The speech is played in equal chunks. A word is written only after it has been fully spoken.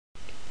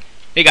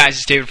Hey guys,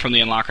 it's David from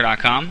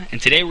theunlocker.com,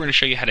 and today we're going to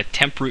show you how to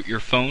temp root your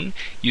phone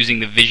using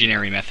the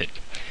visionary method.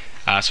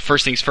 So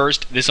first things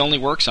first, this only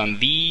works on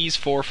these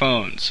 4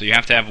 phones, so you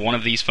have to have one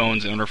of these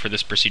phones in order for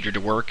this procedure to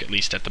work, at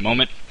least at the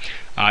moment.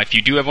 If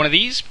you do have one of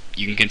these,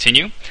 you can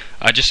continue.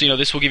 Just so you know,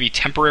 this will give you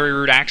temporary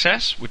root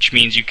access, which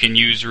means you can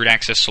use root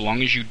access so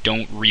long as you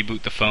don't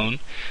reboot the phone.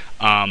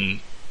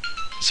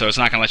 So it's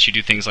not going to let you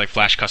do things like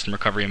flash custom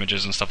recovery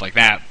images and stuff like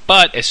that.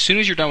 But as soon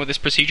as you're done with this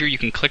procedure, you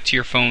can click to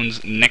your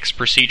phone's next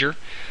procedure,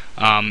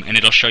 and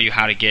it'll show you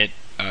how to get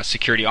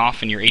security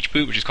off in your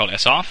HBoot, which is called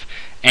SOFF,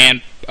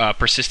 and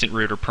persistent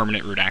root or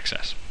permanent root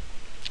access.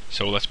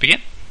 So let's begin.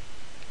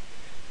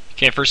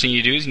 Okay, first thing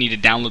you do is you need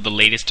to download the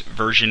latest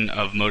version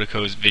of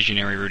Motoco's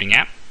Visionary Rooting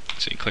app.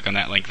 So you click on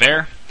that link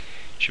there.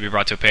 Should be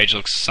brought to a page that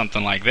looks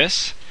something like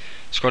this.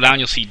 Scroll down,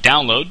 you'll see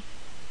download.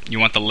 You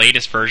want the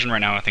latest version. Right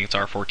now I think it's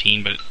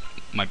R14, but it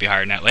might be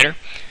higher than that later.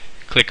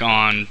 Click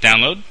on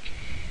download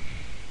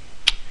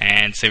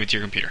and save it to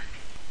your computer.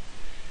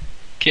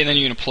 Okay, then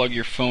you're going to plug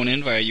your phone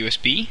in via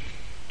USB.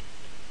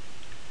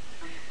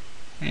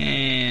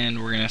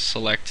 And we're going to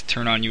select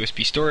turn on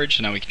USB storage,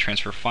 so now we can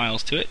transfer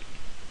files to it.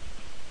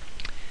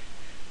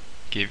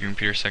 Give your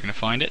computer a second to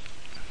find it.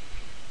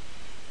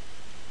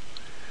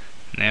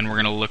 And then we're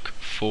going to look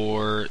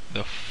for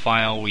the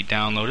file we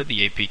downloaded,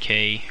 the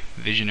APK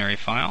Visionary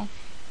file.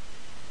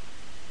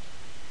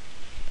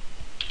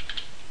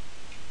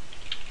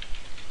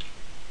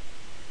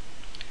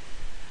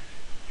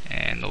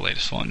 And the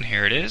latest one,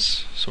 here it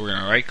is. So we're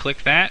going to right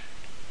click that,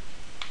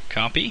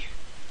 copy,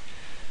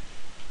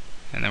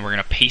 and then we're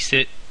going to paste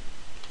it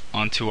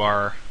onto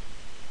our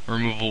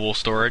removable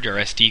storage, our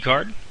SD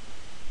card.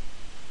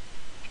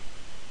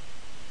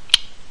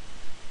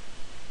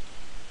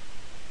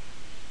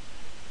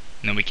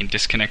 And then we can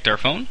disconnect our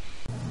phone.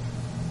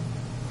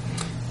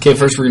 Okay,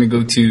 first we're going to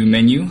go to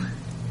Menu,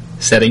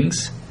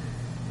 Settings,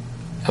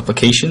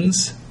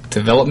 Applications,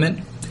 Development.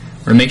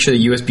 We're going to make sure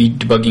that USB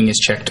debugging is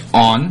checked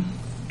on.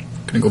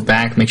 We're going to go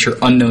back, make sure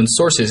Unknown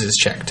Sources is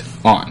checked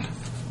on.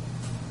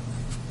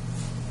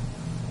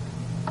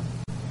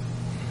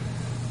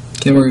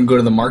 Then we're going to go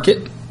to the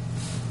market,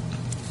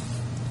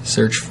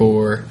 search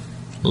for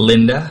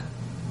Lynda,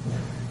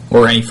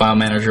 or any file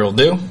manager will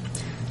do.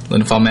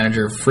 Lynda File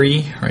Manager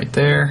free, right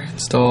there,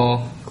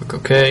 install, click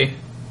OK.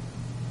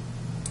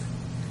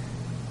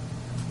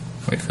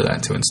 Wait for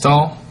that to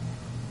install.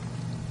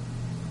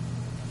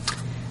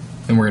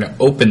 Then we're going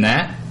to open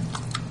that.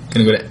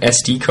 Going to go to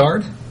SD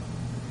card,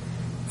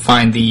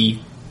 find the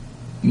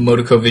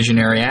Motoco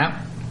Visionary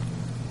app,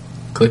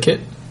 click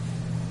it,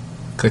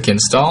 click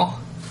install.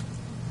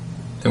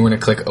 Then we're going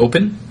to click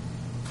open.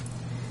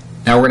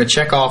 Now we're going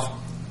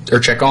to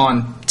check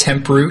on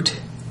temp root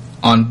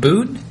on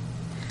boot,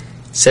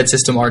 set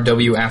system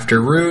RW after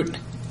root, and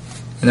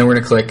then we're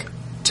going to click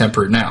temp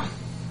root now.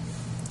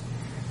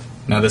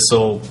 Now this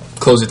will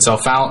close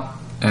itself out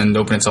and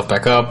open itself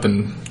back up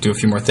and do a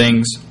few more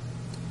things.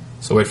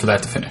 So wait for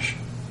that to finish.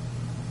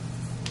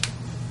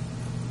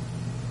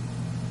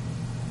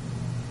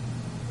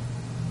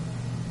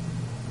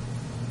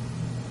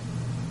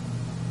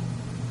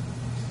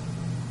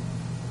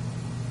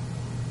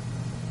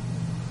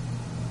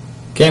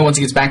 Okay, once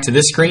it gets back to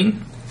this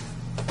screen,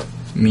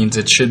 it means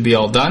it should be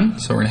all done.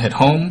 So we're going to hit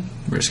home.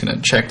 We're just going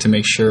to check to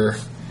make sure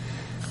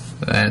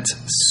that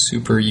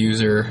super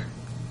user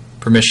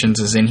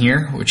permissions is in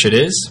here, which it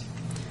is.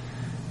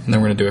 And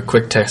then we're going to do a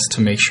quick test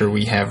to make sure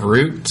we have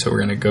root. So we're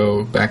going to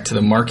go back to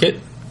the market,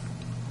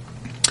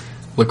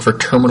 look for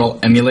terminal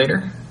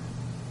emulator.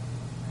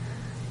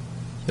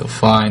 You'll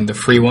find the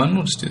free one.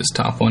 We'll just do this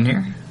top one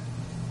here.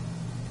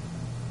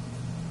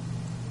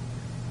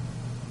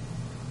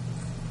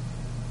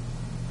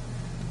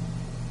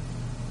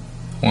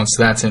 Once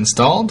that's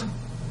installed,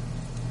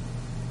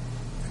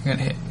 I'm going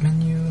to hit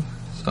menu,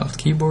 soft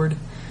keyboard,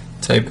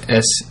 type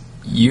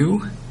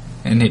SU,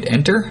 and hit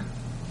enter.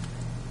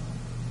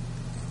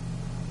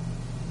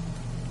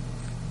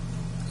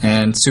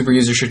 And super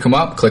user should come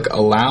up, click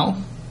allow,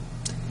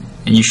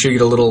 and you should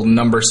get a little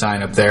number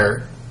sign up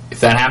there. If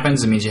that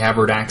happens, it means you have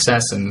root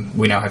access, and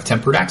we now have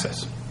temp root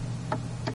access.